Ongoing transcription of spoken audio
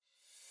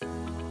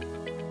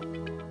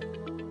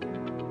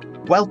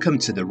welcome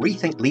to the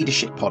Rethink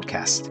Leadership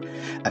podcast,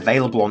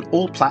 available on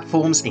all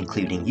platforms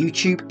including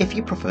YouTube if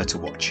you prefer to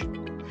watch.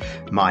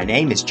 My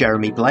name is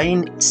Jeremy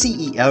Blaine,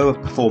 CEO of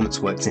Performance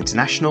Works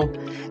International,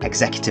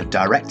 Executive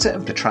Director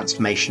of the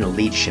Transformational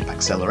Leadership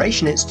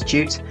Acceleration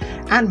Institute,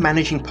 and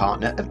Managing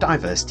Partner of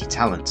Diversity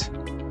Talent.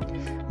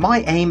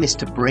 My aim is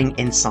to bring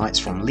insights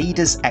from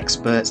leaders,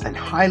 experts, and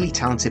highly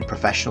talented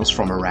professionals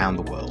from around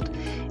the world.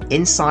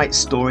 Insights,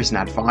 stories, and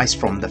advice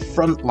from the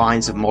front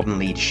lines of modern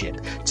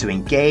leadership to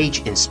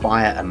engage,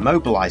 inspire, and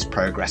mobilize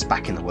progress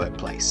back in the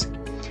workplace.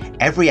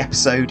 Every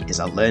episode is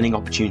a learning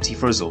opportunity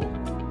for us all.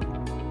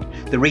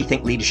 The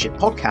Rethink Leadership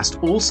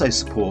podcast also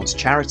supports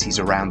charities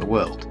around the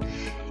world.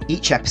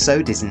 Each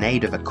episode is in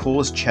aid of a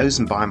cause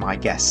chosen by my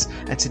guests,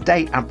 and to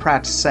date, I'm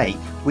proud to say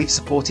we've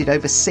supported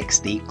over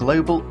 60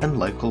 global and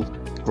local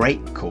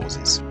great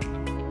causes.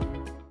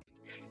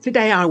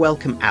 Today I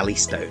welcome Ali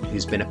Stone,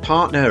 who's been a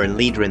partner and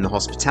leader in the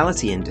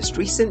hospitality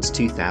industry since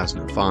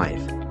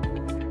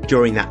 2005.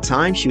 During that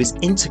time, she was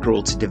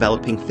integral to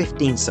developing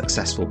 15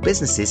 successful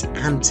businesses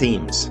and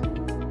teams.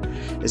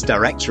 As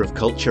Director of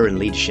Culture and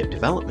Leadership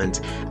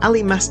Development,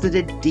 Ali mastered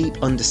a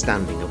deep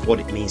understanding of what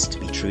it means to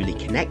be truly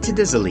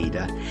connected as a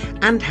leader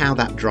and how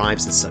that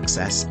drives the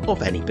success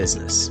of any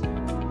business.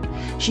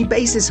 She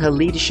bases her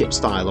leadership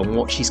style on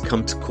what she's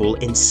come to call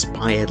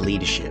inspired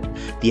leadership.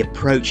 The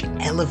approach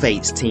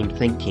elevates team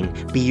thinking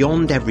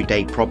beyond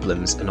everyday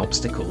problems and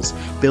obstacles,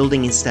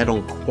 building instead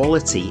on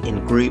quality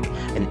in group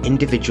and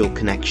individual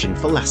connection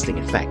for lasting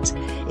effect.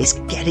 It's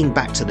getting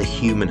back to the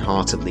human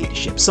heart of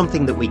leadership,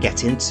 something that we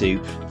get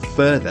into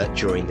further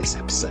during this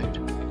episode.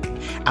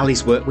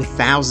 Ali's worked with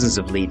thousands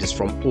of leaders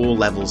from all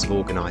levels of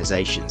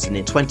organisations, and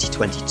in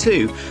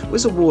 2022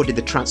 was awarded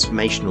the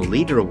Transformational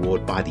Leader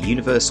Award by the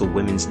Universal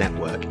Women's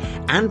Network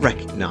and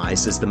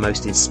recognised as the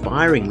most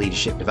inspiring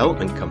leadership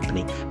development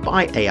company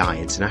by AI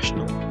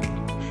International.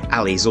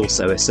 Ali is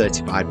also a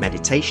certified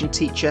meditation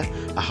teacher,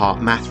 a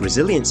heart math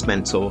resilience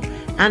mentor,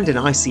 and an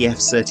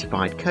ICF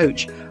certified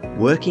coach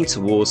working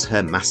towards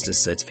her master's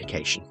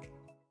certification.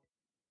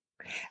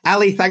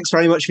 Ali, thanks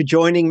very much for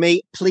joining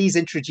me. Please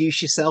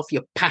introduce yourself,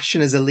 your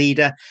passion as a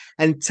leader,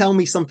 and tell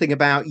me something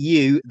about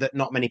you that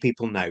not many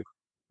people know.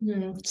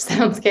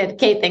 Sounds good.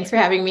 Okay, thanks for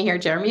having me here,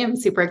 Jeremy. I'm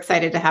super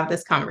excited to have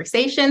this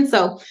conversation.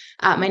 So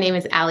my name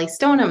is Ali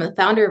Stone. I'm the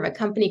founder of a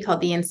company called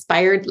The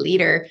Inspired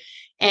Leader.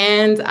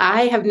 And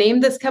I have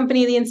named this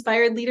company The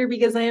Inspired Leader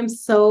because I am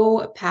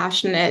so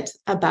passionate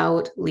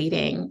about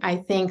leading. I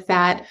think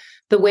that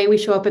the way we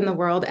show up in the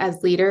world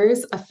as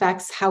leaders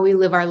affects how we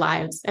live our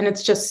lives. And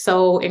it's just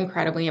so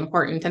incredibly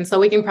important. And so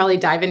we can probably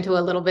dive into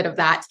a little bit of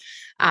that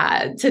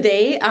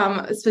today.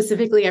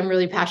 Specifically, I'm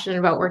really passionate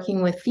about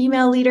working with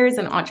female leaders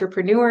and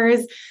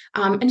entrepreneurs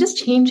and just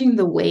changing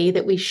the way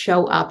that we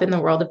show up in the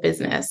world of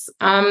business.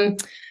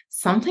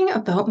 Something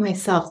about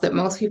myself that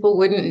most people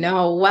wouldn't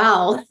know.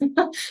 Well,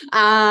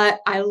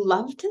 I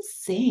love to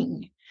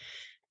sing.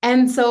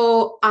 And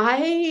so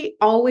I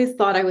always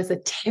thought I was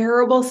a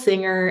terrible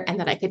singer and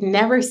that I could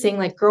never sing.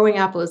 Like growing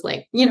up, it was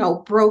like,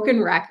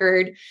 broken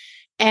record.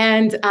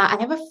 And I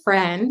have a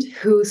friend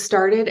who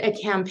started a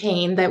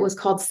campaign that was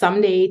called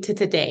Someday to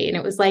Today. And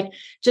it was like,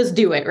 just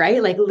do it,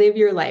 right? Like live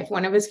your life.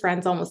 One of his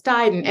friends almost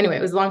died. And anyway,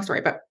 it was a long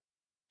story, but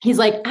he's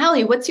like,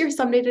 Ali, what's your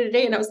someday to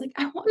today? And I was like,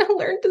 I want to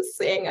learn to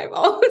sing. I've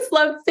always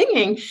loved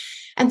singing.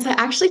 And so I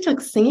actually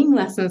took singing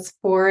lessons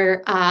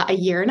for a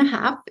year and a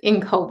half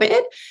in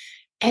COVID.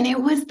 And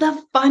it was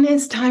the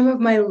funnest time of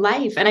my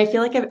life. And I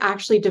feel like I've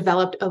actually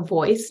developed a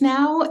voice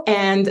now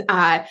and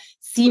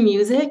see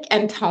music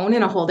and tone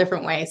in a whole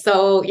different way.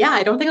 So yeah,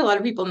 I don't think a lot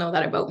of people know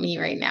that about me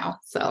right now.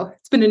 So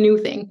it's been a new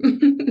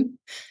thing.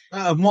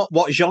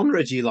 What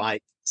genre do you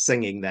like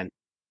singing then?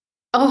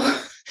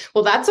 Oh,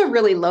 well, that's a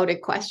really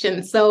loaded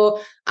question.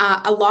 So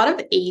a lot of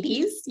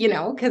 80s,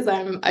 because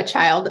I'm a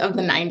child of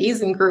the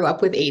 90s and grew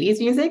up with 80s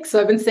music. So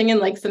I've been singing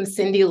like some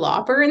Cyndi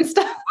Lauper and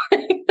stuff.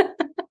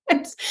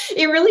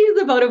 It really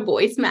is about a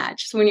voice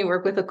match when you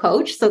work with a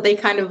coach. So they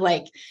kind of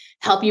like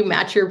help you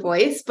match your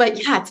voice.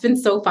 But yeah, it's been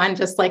so fun,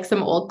 just like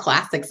some old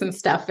classics and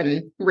stuff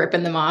and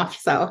ripping them off.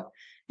 So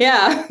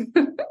yeah.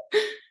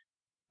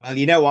 Well,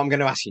 you know what I'm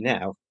going to ask you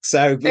now.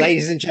 So,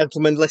 ladies and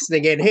gentlemen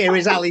listening in, here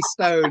is Ali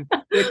Stone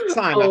with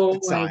Time After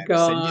Time. My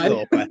God.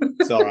 Cyndi Lauper.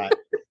 It's all right.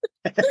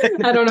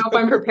 I don't know if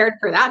I'm prepared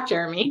for that,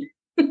 Jeremy.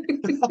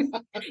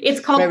 It's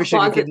called Maybe we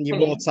should have given you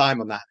more time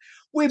on that.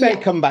 We may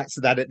come back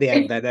to that at the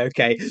end then.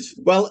 Okay.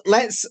 Well,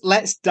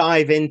 let's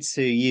dive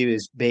into you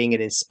as being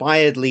an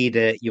inspired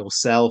leader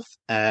yourself.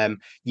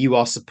 You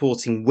are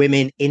supporting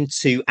women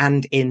into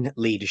and in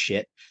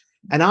leadership.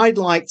 And I'd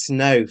like to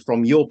know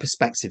from your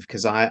perspective,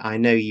 because I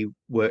know you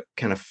work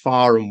kind of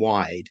far and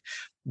wide,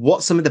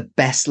 what some of the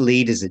best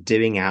leaders are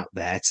doing out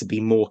there to be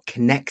more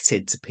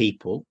connected to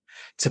people,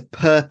 to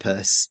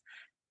purpose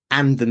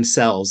and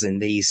themselves in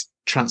these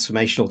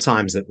transformational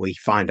times that we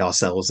find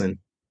ourselves in.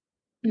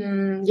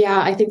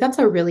 Yeah, I think that's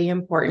a really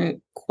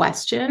important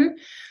question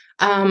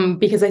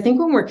because I think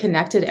when we're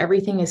connected,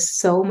 everything is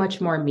so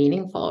much more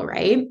meaningful,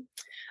 right?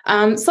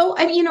 So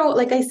I,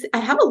 like I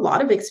have a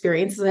lot of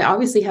experiences. I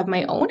obviously have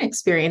my own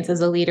experience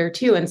as a leader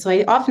too. And so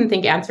I often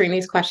think answering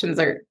these questions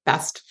are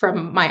best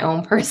from my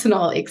own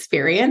personal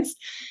experience.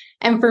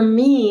 And for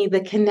me,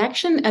 the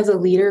connection as a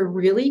leader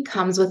really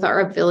comes with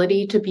our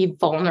ability to be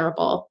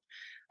vulnerable,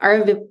 our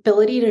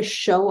ability to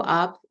show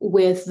up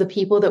with the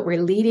people that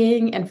we're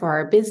leading and for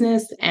our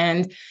business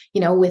and,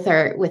 with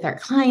our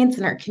clients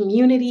and our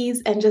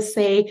communities and just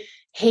say,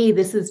 hey,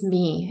 this is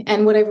me.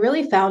 And what I've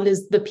really found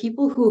is the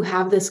people who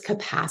have this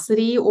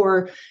capacity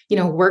or,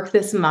 work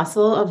this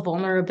muscle of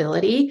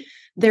vulnerability,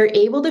 they're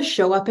able to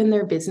show up in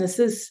their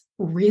businesses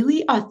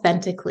really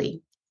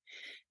authentically.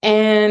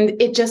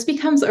 And it just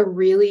becomes a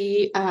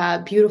really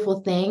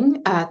beautiful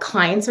thing.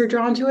 Clients are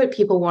drawn to it.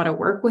 People want to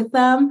work with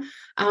them.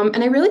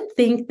 And I really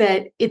think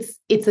that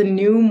it's a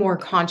new, more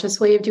conscious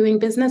way of doing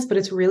business, but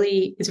it's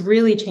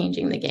really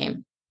changing the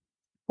game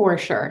for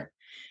sure.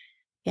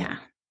 Yeah.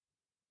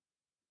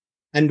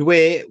 And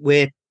we're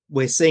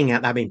seeing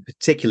that. I mean,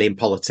 particularly in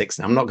politics.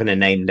 Now, I'm not going to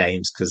name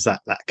names because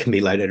that can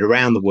be loaded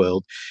around the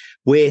world.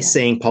 We're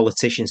seeing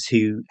politicians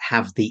who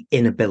have the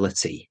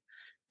inability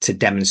to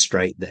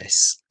demonstrate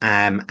this,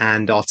 and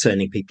are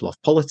turning people off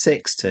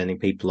politics, turning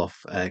people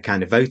off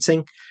kind of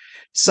voting.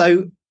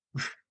 So,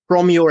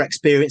 from your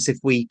experience, if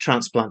we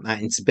transplant that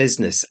into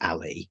business,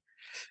 Ali,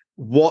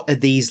 what are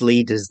these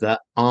leaders that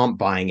aren't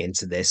buying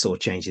into this or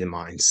changing their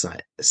mindset?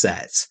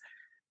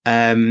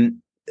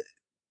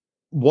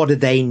 What are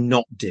they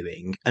not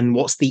doing, and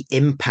what's the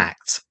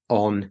impact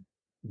on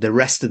the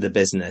rest of the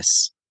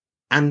business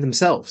and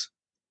themselves?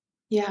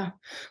 Yeah.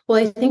 Well,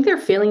 I think they're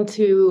failing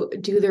to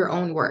do their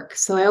own work.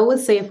 So I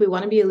always say if we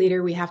want to be a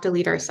leader, we have to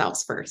lead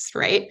ourselves first,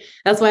 right?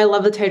 That's why I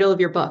love the title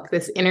of your book,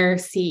 This Inner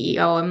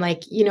CEO. I'm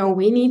like,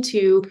 we need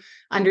to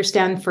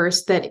understand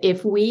first that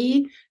if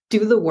we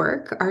do the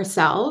work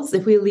ourselves,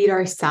 if we lead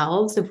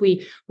ourselves, if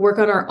we work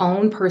on our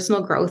own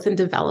personal growth and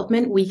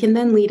development, we can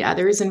then lead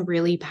others in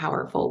really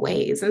powerful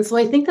ways. And so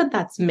I think that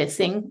that's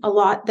missing a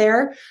lot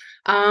there.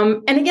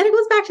 And again, it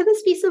goes back to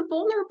this piece of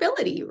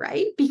vulnerability,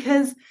 right?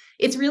 Because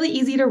it's really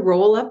easy to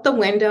roll up the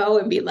window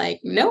and be like,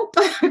 nope,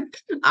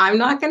 I'm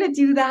not going to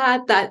do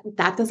that.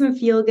 That doesn't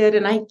feel good.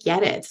 And I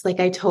get it. Like,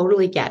 I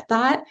totally get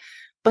that.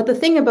 But the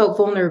thing about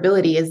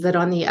vulnerability is that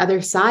on the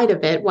other side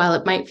of it, while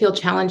it might feel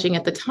challenging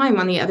at the time,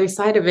 on the other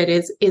side of it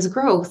is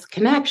growth,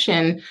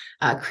 connection,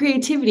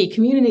 creativity,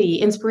 community,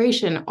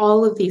 inspiration,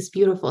 all of these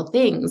beautiful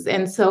things.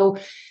 And so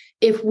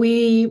if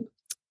we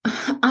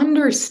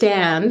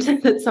understand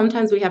that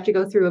sometimes we have to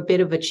go through a bit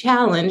of a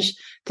challenge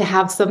to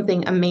have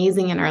something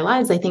amazing in our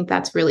lives, I think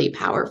that's really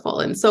powerful.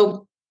 And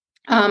so,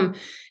 when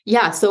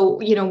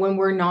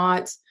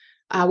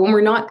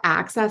we're not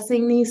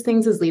accessing these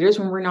things as leaders,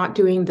 when we're not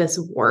doing this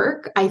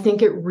work, I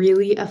think it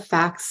really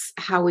affects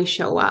how we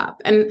show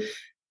up. And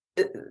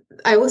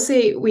I will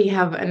say we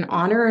have an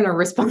honor and a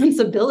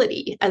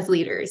responsibility as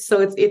leaders.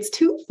 So it's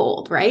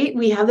twofold, right?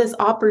 We have this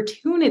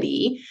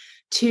opportunity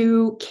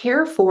to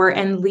care for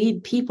and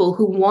lead people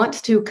who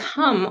want to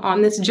come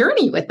on this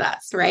journey with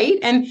us, right?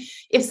 And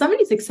if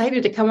somebody's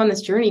excited to come on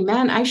this journey,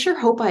 man, I sure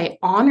hope I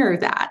honor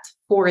that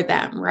for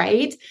them,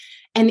 right?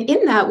 And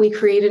in that, we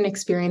create an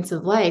experience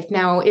of life.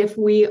 Now, if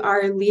we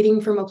are leading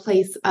from a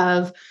place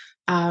of,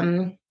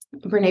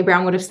 Brene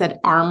Brown would have said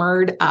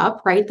armored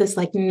up, right? This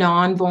like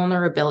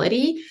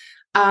non-vulnerability,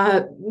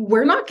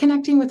 we're not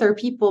connecting with our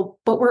people,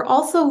 but we're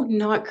also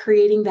not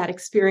creating that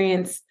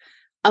experience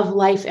of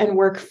life and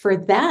work for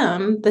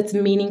them that's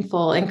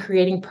meaningful and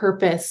creating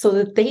purpose so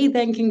that they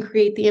then can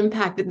create the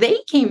impact that they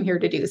came here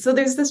to do. So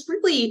there's this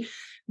really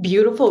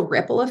beautiful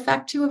ripple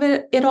effect to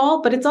it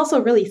all, but it's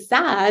also really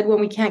sad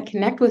when we can't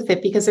connect with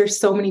it because there's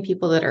so many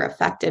people that are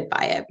affected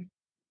by it.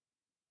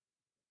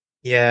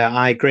 Yeah,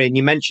 I agree. And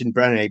you mentioned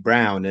Brené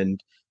Brown, and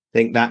I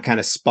think that kind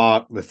of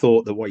sparked the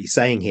thought that what you're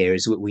saying here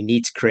is that we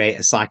need to create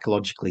a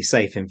psychologically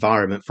safe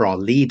environment for our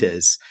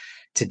leaders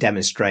to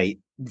demonstrate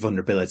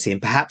vulnerability.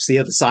 And perhaps the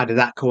other side of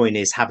that coin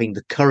is having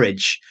the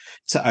courage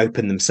to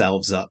open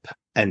themselves up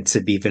and to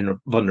be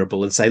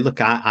vulnerable and say,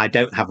 look, I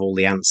don't have all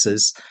the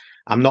answers.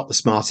 I'm not the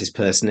smartest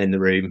person in the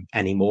room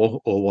anymore,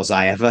 or was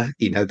I ever?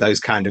 Those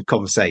kind of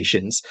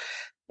conversations.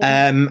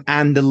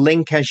 And the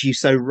link, as you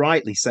so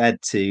rightly said,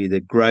 to the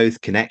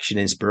growth, connection,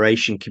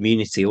 inspiration,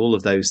 community, all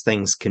of those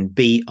things can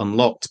be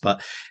unlocked,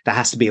 but there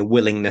has to be a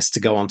willingness to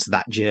go onto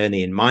that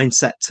journey in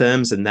mindset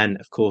terms. And then,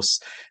 of course,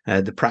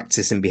 the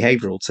practice in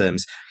behavioral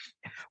terms.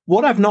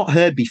 What I've not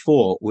heard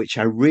before, which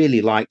I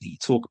really like that you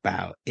talk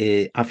about,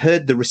 is I've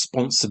heard the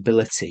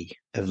responsibility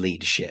of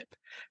leadership,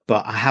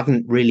 but I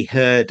haven't really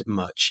heard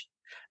much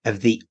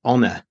of the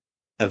honor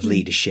of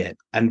leadership.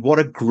 And what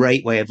a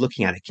great way of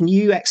looking at it. Can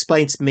you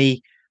explain to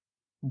me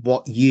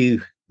what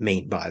you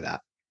mean by that?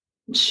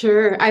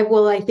 Sure.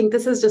 I think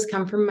this has just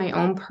come from my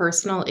own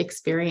personal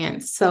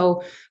experience.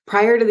 So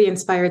prior to the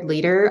Inspired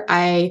Leader,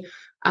 I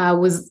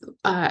was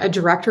a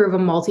director of a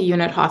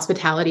multi-unit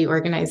hospitality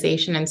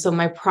organization. And so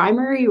my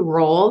primary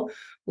role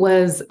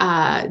was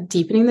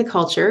deepening the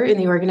culture in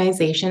the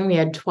organization. We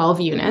had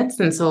 12 units,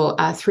 and so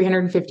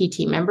 350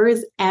 team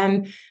members,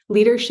 and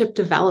leadership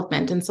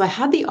development. And so I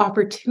had the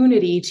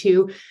opportunity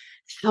to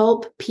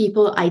help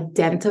people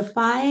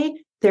identify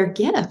their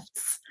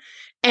gifts.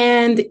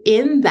 And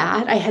in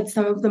that, I had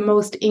some of the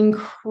most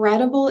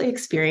incredible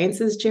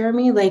experiences,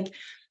 Jeremy, like,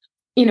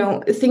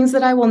 things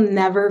that I will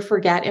never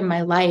forget in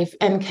my life,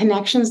 and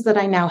connections that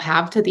I now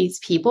have to these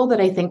people that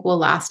I think will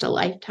last a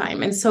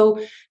lifetime. And so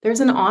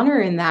there's an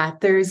honor in that.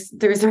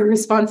 There's a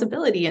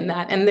responsibility in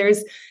that. And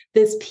there's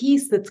this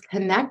piece that's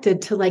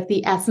connected to like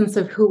the essence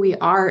of who we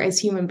are as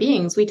human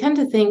beings. We tend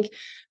to think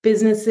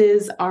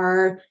businesses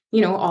are,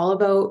 all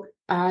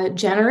about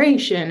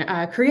generation,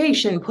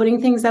 creation,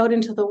 putting things out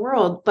into the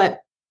world. But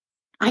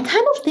I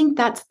kind of think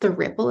that's the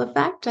ripple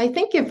effect. I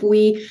think if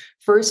we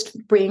first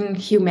bring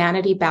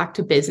humanity back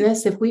to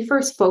business, if we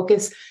first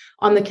focus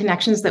on the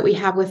connections that we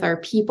have with our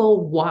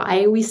people,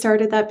 why we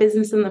started that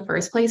business in the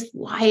first place,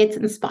 why it's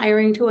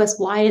inspiring to us,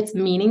 why it's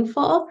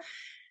meaningful,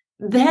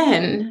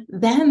 then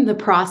the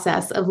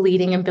process of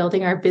leading and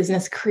building our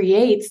business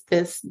creates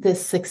this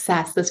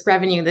success, this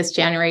revenue, this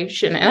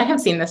generation. And I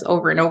have seen this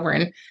over and over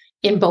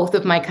in both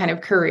of my kind of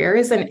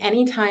careers. And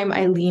anytime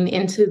I lean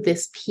into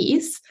this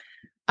piece,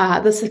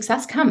 the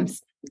success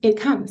comes. It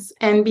comes.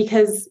 And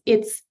because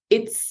it's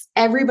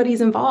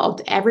everybody's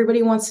involved.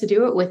 Everybody wants to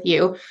do it with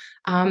you.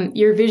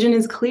 Your vision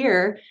is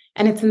clear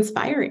and it's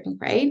inspiring,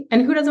 right?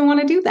 And who doesn't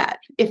want to do that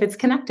if it's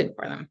connected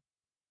for them?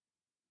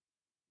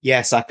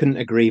 Yes, I couldn't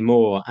agree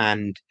more.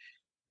 And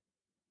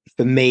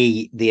for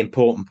me, the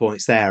important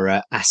points there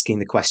are asking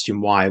the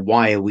question, why?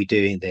 Why are we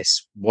doing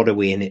this? What are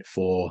we in it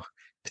for?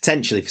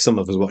 Potentially for some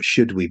of us, what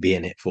should we be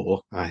in it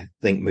for? I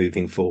think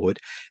moving forward,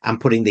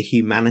 and putting the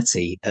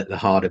humanity at the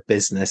heart of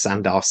business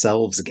and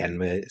ourselves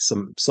again.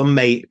 Some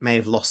may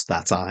have lost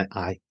that.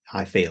 I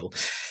feel,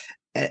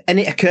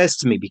 and it occurs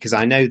to me because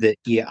I know that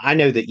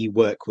you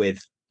work with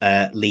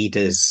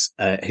leaders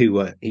who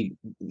are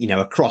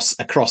across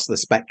the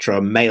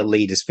spectrum, male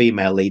leaders,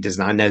 female leaders,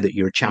 and I know that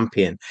you're a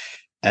champion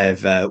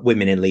of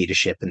women in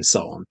leadership and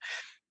so on.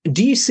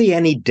 Do you see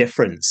any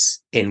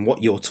difference in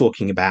what you're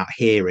talking about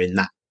here in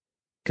that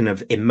kind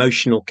of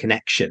emotional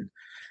connection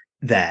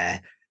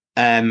there,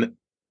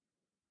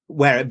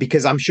 where,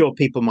 because I'm sure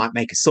people might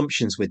make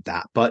assumptions with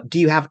that, but do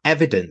you have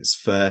evidence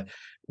for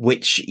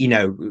which,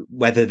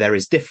 whether there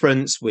is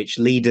difference, which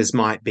leaders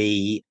might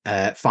be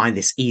find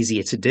this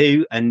easier to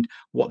do, and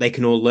what they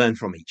can all learn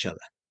from each other?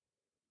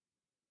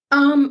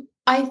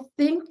 I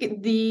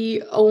think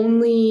the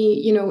only,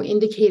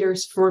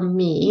 indicators for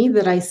me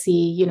that I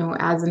see,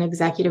 as an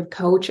executive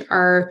coach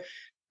are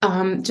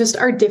just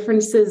our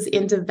differences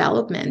in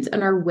development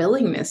and our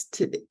willingness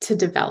to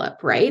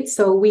develop, right?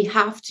 So we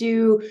have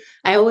to,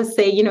 I always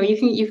say, you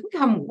can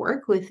come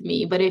work with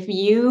me, but if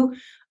you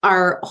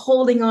are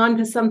holding on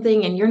to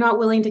something and you're not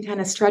willing to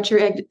kind of stretch your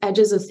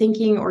edges of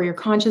thinking or your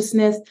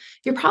consciousness,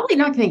 you're probably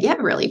not going to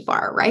get really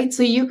far, right?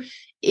 So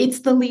it's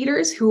the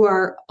leaders who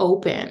are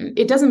open.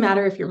 It doesn't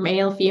matter if you're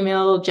male,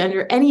 female,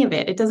 gender, any of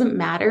it. It doesn't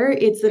matter.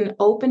 It's an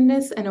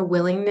openness and a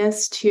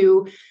willingness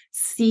to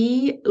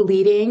see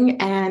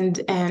leading and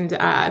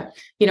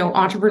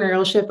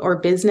entrepreneurship or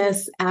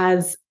business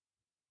as,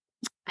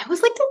 I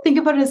always like to think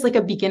about it as like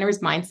a beginner's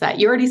mindset.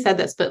 You already said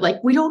this, but like,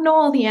 we don't know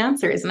all the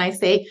answers. And I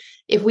say,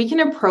 if we can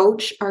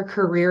approach our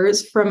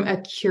careers from a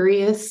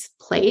curious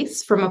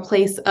place, from a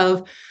place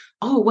of,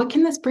 oh, what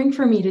can this bring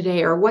for me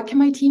today? Or what can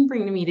my team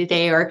bring to me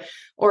today? Or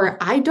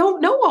I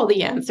don't know all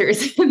the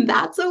answers, and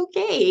that's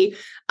okay.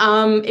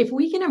 If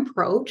we can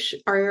approach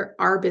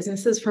our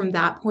businesses from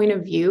that point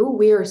of view,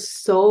 we are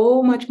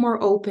so much more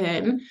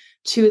open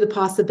to the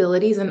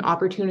possibilities and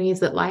opportunities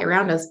that lie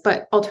around us.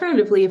 But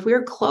alternatively, if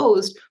we're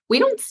closed, we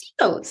don't see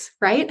those,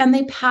 right? And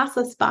they pass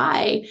us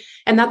by.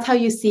 And that's how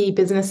you see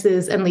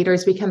businesses and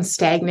leaders become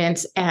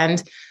stagnant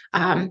and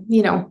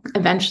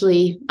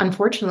eventually,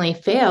 unfortunately,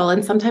 fail,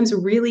 and sometimes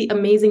really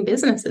amazing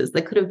businesses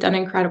that could have done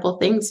incredible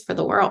things for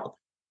the world.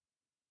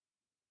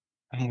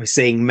 And we're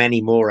seeing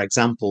many more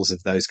examples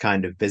of those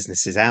kind of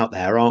businesses out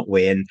there, aren't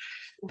we? And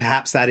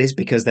perhaps that is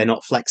because they're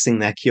not flexing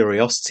their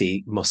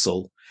curiosity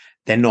muscle.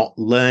 They're not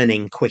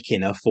learning quick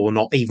enough, or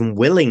not even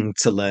willing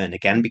to learn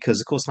again,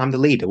 because of course I'm the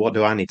leader. What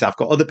do I need to? I've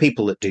got other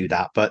people that do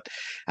that. But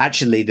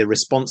actually the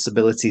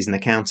responsibilities and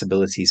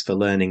accountabilities for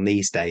learning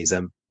these days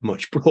are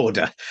much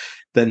broader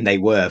than they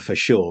were, for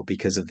sure,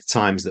 because of the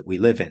times that we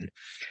live in.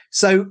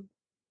 So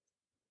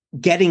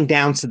getting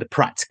down to the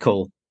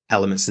practical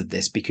elements of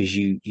this, because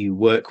you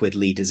work with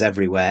leaders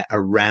everywhere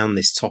around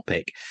this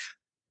topic,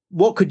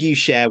 what could you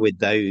share with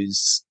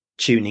those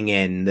tuning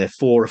in, the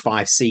 4 or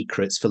 5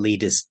 secrets for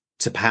leaders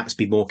to perhaps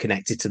be more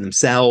connected to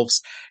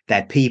themselves,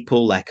 their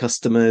people, their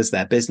customers,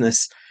 their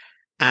business,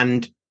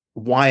 and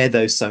why are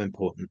those so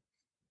important?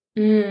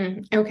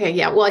 Okay.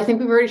 Yeah. Well, I think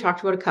we've already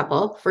talked about a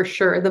couple for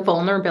sure. The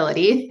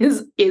vulnerability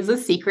is a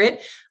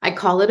secret. I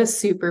call it a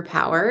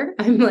superpower.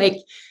 I'm like,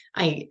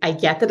 I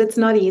get that it's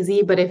not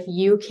easy, but if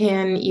you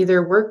can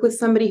either work with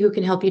somebody who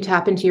can help you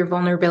tap into your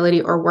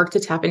vulnerability or work to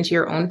tap into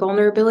your own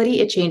vulnerability,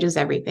 it changes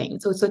everything.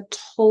 So it's a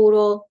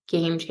total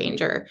game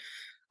changer.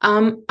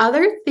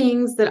 Other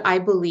things that I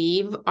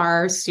believe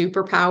are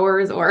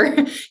superpowers or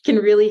can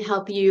really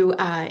help you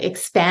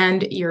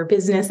expand your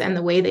business and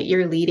the way that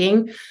you're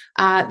leading.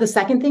 The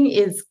second thing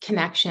is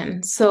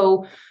connection.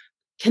 So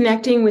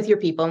connecting with your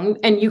people,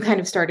 and you kind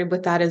of started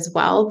with that as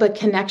well, but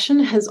connection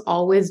has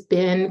always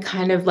been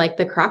kind of like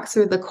the crux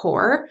or the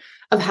core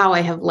of how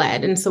I have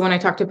led. And so when I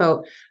talked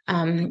about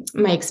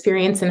my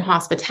experience in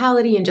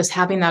hospitality and just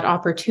having that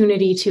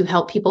opportunity to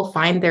help people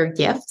find their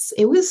gifts,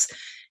 it was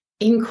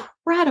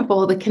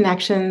incredible, the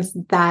connections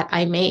that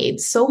I made,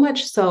 so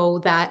much so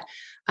that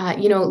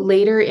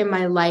later in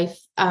my life,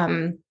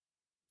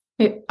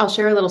 I'll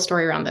share a little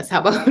story around this.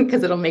 How about,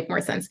 because it'll make more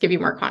sense, give you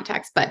more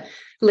context. But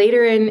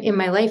later in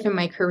my life, in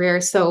my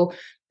career, so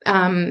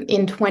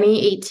in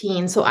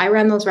 2018, so I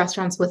ran those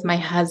restaurants with my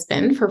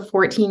husband for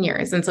 14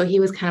 years. And so he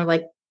was kind of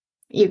like,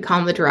 you call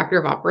him the director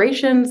of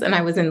operations, and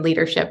I was in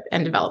leadership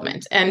and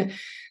development. And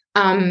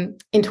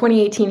in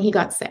 2018, he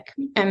got sick.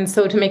 And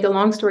so to make a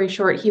long story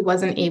short, he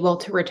wasn't able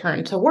to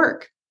return to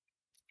work.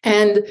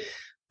 And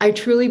I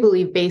truly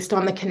believe, based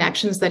on the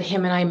connections that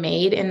him and I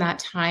made in that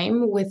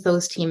time with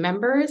those team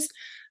members,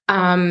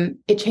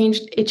 it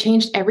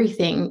changed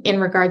everything in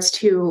regards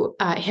to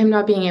him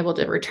not being able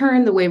to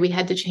return, the way we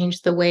had to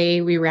change the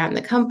way we ran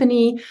the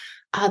company,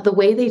 the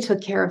way they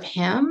took care of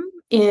him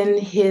in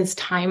his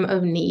time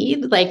of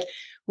need. Like,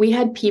 we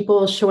had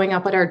people showing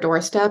up at our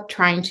doorstep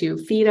trying to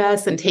feed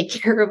us and take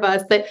care of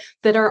us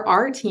that are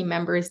our team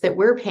members that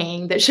we're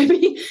paying, that should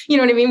be, you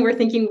know what I mean? We're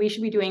thinking we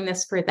should be doing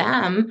this for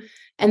them,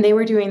 and they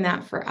were doing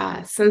that for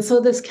us. And so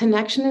this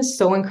connection is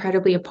so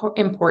incredibly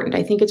important.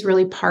 I think it's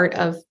really part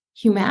of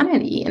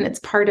humanity, and it's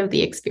part of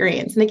the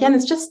experience. And again,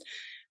 it's just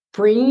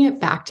bringing it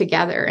back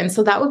together. And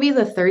so that would be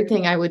the third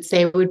thing I would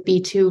say, would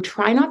be to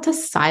try not to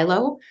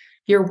silo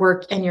your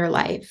work and your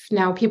life.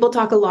 Now, people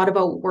talk a lot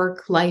about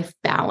work-life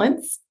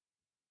balance.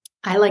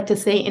 I like to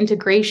say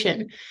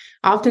integration.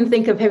 I often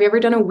think of, have you ever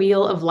done a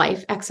wheel of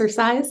life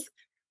exercise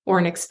or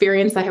an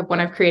experience? I have one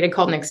I've created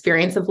called an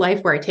experience of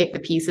life, where I take the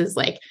pieces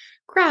like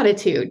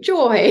gratitude,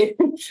 joy,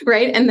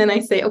 right? And then I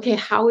say, okay,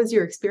 how is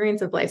your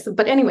experience of life? So,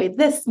 but anyway,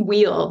 this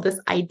wheel,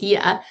 this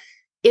idea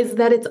is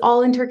that it's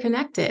all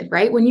interconnected,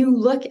 right? When you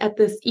look at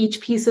this,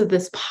 each piece of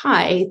this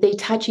pie, they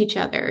touch each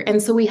other.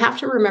 And so we have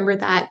to remember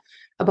that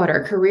about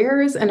our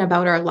careers and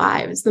about our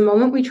lives. The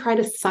moment we try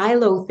to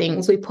silo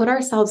things, we put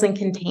ourselves in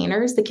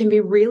containers that can be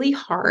really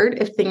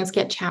hard if things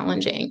get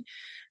challenging.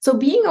 So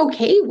being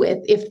okay with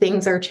if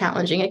things are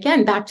challenging,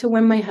 again, back to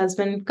when my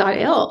husband got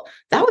ill,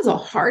 that was a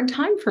hard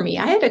time for me.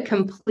 I had a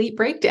complete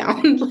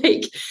breakdown.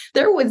 Like,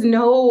 there was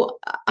no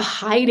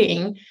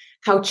hiding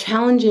how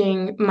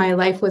challenging my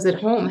life was at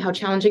home, how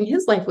challenging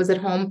his life was at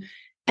home.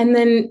 And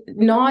then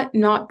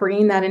not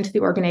bringing that into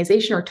the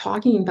organization or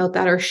talking about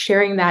that or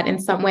sharing that in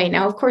some way.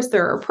 Now, of course,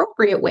 there are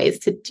appropriate ways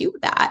to do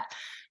that.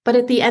 But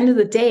at the end of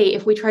the day,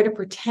 if we try to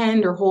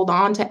pretend or hold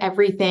on to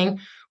everything,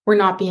 we're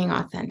not being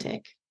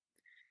authentic.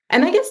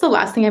 And I guess the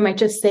last thing I might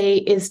just say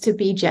is to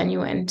be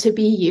genuine, to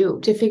be you,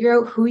 to figure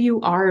out who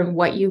you are and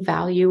what you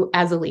value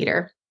as a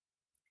leader.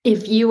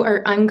 If you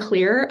are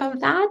unclear of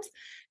that,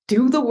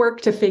 do the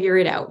work to figure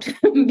it out,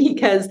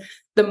 because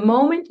the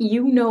moment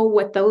you know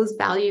what those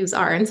values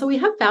are, and so we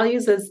have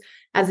values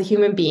as a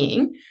human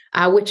being,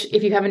 which,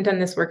 if you haven't done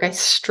this work, I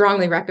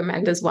strongly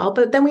recommend as well.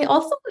 But then we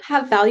also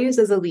have values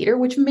as a leader,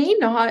 which may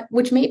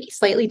be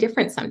slightly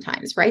different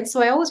sometimes, right?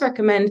 So I always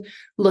recommend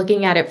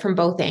looking at it from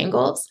both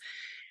angles.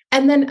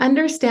 And then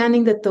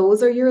understanding that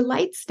those are your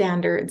light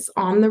standards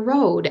on the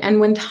road. And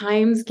when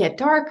times get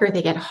dark or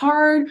they get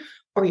hard,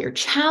 or you're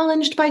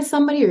challenged by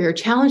somebody, or you're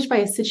challenged by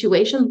a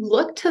situation,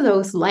 look to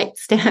those light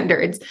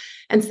standards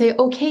and say,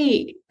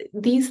 okay,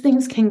 these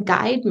things can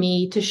guide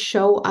me to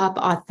show up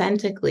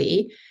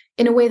authentically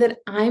in a way that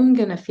I'm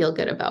going to feel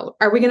good about.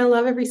 Are we going to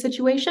love every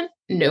situation?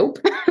 Nope.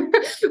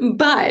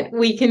 But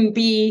we can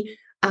be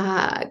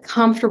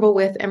comfortable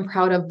with and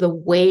proud of the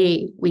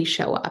way we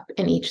show up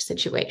in each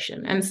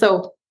situation. And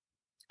so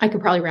I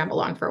could probably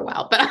ramble on for a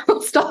while, but I'll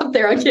stop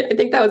there. I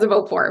think that was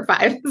about 4 or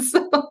 5.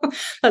 So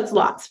that's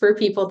lots for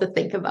people to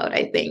think about,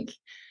 I think.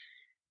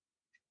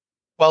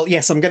 Well,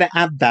 yes, I'm going to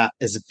add that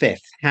as a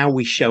fifth. How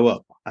we show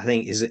up, I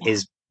think,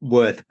 is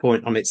worth a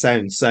point on its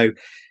own. So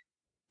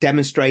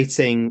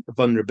demonstrating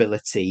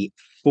vulnerability,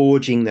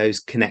 forging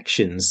those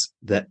connections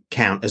that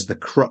count as the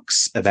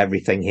crux of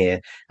everything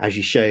here, as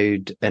you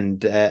showed,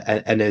 and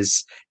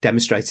as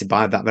demonstrated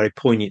by that very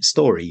poignant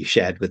story you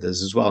shared with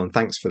us as well. And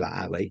thanks for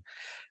that, Ali.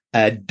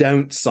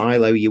 Don't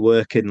silo your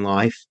work and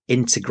life,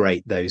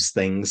 integrate those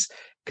things,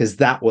 because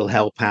that will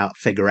help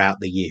figure out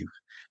the you.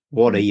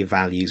 What are your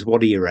values?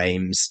 What are your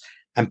aims?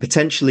 And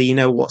potentially,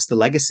 what's the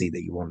legacy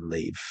that you want to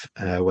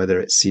leave, whether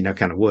it's,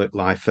 kind of work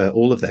life,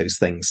 all of those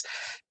things.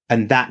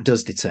 And that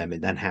does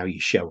determine then how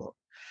you show up.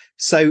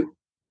 So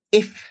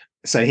here's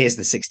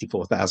the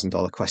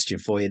 $64,000 question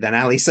for you then,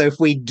 Ali. So if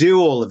we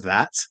do all of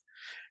that,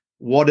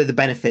 what are the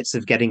benefits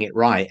of getting it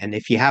right? And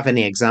if you have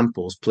any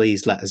examples,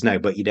 please let us know,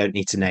 but you don't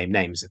need to name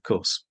names, of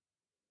course.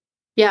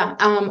 Yeah,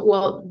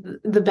 well,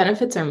 the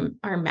benefits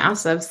are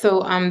massive.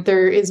 So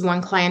there is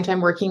one client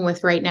I'm working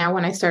with right now.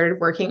 When I started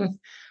working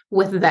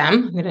with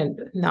them, I'm going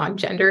to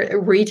non-gender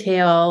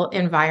retail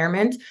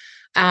environment,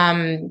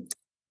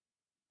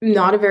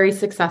 not a very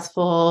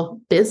successful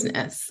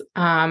business.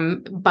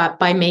 But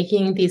by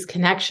making these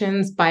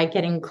connections, by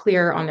getting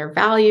clear on their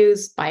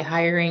values, by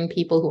hiring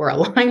people who are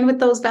aligned with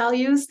those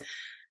values,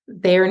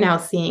 they are now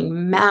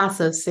seeing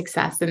massive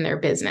success in their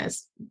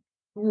business.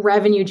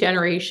 Revenue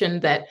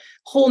generation, that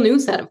whole new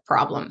set of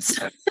problems.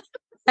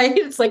 Right?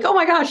 It's like, oh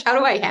my gosh, how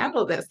do I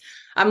handle this?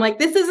 I'm like,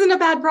 this isn't a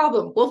bad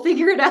problem. We'll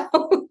figure it out.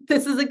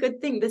 This is a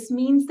good thing. This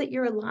means that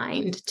you're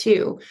aligned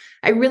too.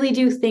 I really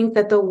do think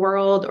that the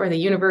world or the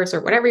universe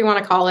or whatever you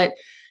want to call it,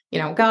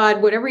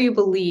 God, whatever you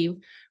believe,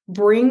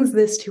 brings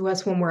this to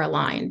us when we're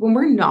aligned. When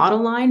we're not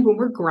aligned, when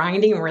we're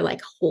grinding and we're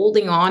like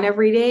holding on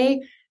every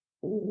day,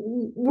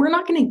 we're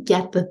not going to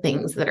get the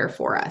things that are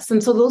for us.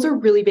 And so those are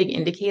really big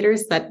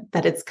indicators that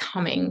it's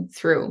coming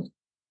through.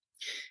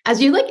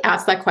 As you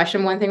asked that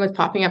question, one thing was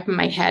popping up in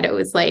my head. It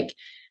was like,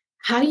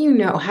 how do you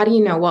know? How do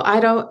you know? Well,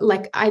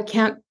 I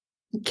can't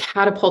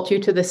catapult you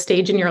to this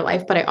stage in your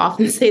life, but I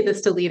often say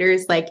this to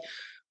leaders,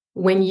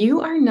 when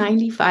you are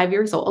 95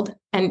 years old,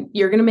 and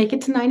you're going to make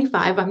it to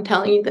 95, I'm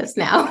telling you this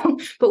now,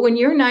 but when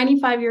you're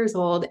 95 years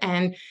old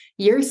and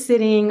you're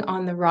sitting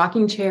on the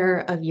rocking chair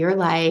of your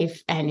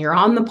life and you're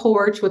on the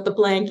porch with the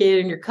blanket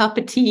and your cup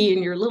of tea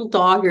and your little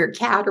dog or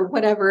cat or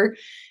whatever,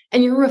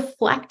 and you're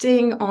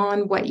reflecting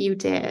on what you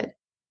did,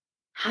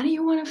 how do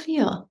you want to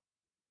feel?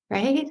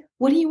 Right?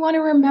 What do you want to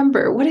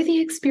remember? What are the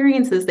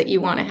experiences that you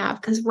want to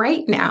have? Because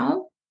right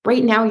now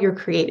you're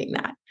creating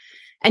that.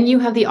 And you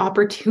have the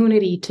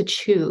opportunity to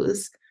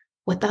choose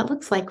what that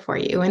looks like for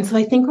you. And so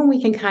I think when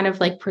we can kind of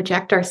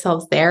project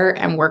ourselves there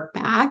and work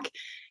back,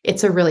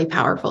 it's a really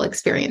powerful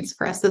experience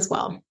for us as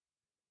well.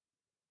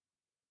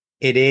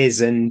 It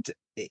is. And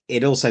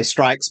it also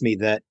strikes me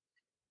that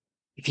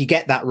if you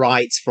get that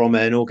right from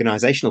an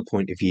organizational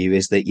point of view,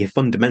 is that you're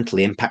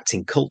fundamentally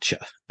impacting culture,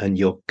 and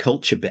your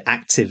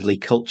actively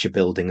culture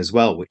building as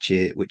well, which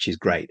is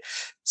great.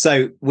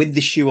 So with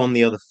the shoe on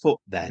the other foot,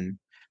 then,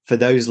 for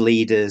those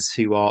leaders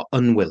who are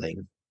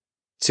unwilling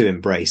to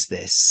embrace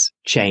this,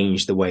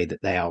 change the way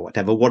that they are,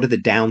 whatever, what are the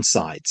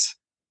downsides?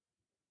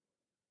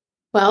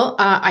 Well,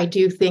 I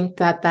do think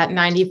that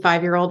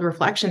 95-year-old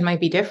reflection might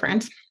be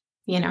different.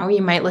 You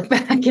might look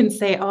back and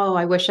say, oh,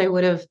 I wish I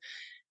would have,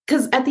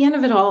 because at the end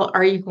of it all,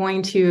 are you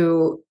going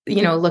to,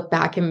 look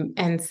back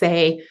and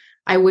say,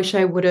 I wish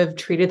I would have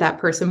treated that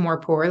person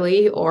more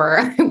poorly, or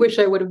I wish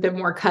I would have been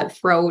more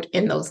cutthroat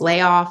in those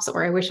layoffs,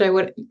 or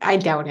I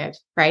doubt it,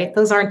 right?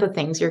 Those aren't the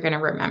things you're going to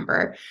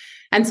remember.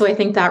 And so I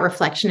think that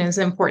reflection is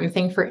an important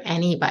thing for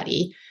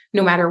anybody,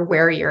 no matter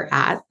where you're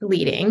at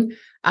leading.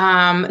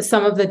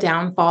 Some of the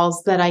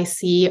downfalls that I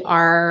see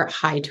are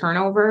high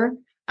turnover,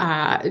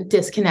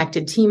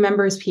 disconnected team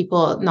members,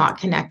 people not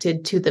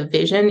connected to the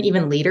vision,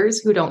 even leaders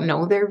who don't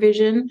know their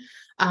vision.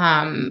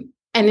 And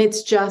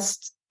it's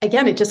just,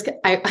 again,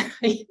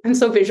 I'm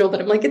so visual, but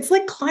I'm like, it's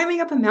like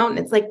climbing up a mountain.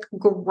 It's like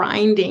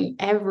grinding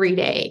every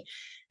day.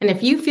 And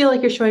if you feel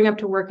like you're showing up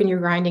to work and you're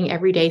grinding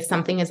every day,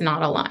 something is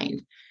not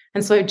aligned.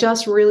 And so I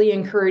just really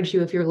encourage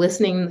you, if you're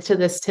listening to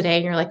this today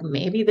and you're like,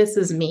 maybe this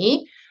is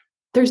me,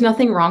 there's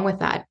nothing wrong with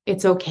that.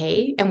 It's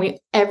okay. And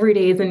every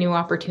day is a new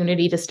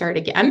opportunity to start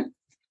again.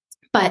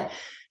 But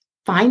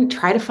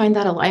try to find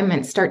that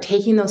alignment, start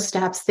taking those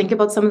steps. Think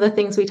about some of the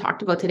things we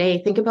talked about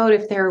today. Think about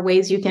if there are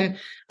ways you can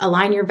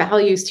align your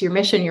values to your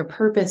mission, your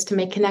purpose, to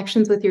make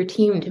connections with your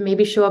team, to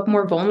maybe show up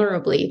more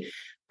vulnerably.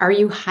 Are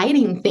you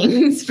hiding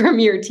things from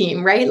your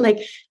team, right?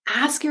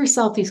 Ask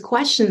yourself these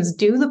questions,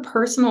 do the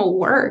personal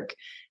work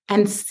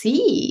and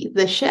see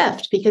the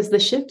shift, because the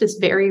shift is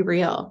very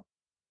real.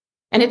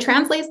 And it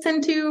translates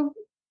into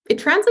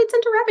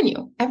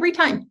revenue every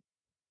time.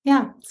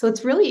 Yeah. So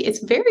it's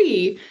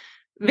very,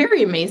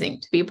 very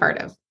amazing to be a part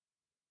of.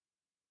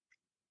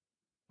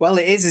 Well,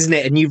 it is, isn't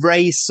it? And you've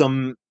raised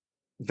some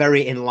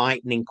very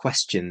enlightening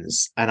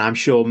questions. And I'm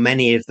sure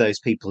many of those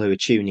people who are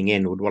tuning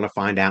in would want to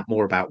find out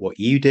more about what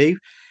you do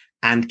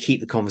and keep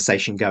the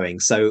conversation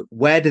going. So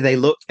where do they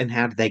look and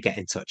how do they get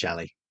in touch,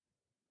 Ali?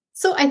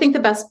 So I think the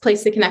best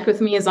place to connect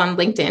with me is on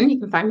LinkedIn. You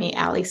can find me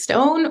Ali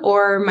Stone,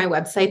 or my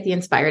website,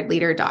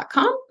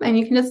 theinspiredleader.com. And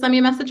you can just send me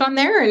a message on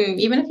there. And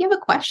even if you have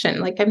a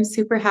question, I'm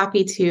super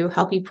happy to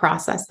help you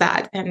process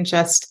that and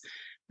just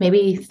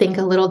maybe think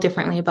a little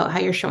differently about how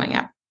you're showing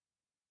up.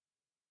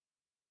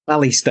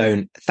 Ali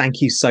Stone,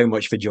 thank you so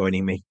much for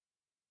joining me.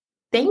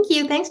 Thank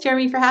you. Thanks,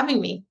 Jeremy, for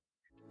having me.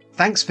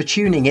 Thanks for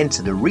tuning in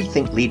to the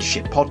Rethink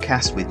Leadership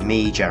podcast with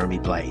me, Jeremy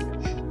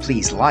Blaine.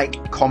 Please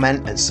like,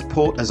 comment, and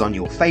support us on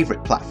your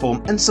favourite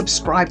platform, and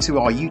subscribe to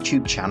our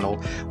YouTube channel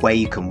where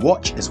you can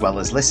watch as well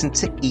as listen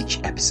to each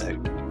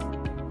episode.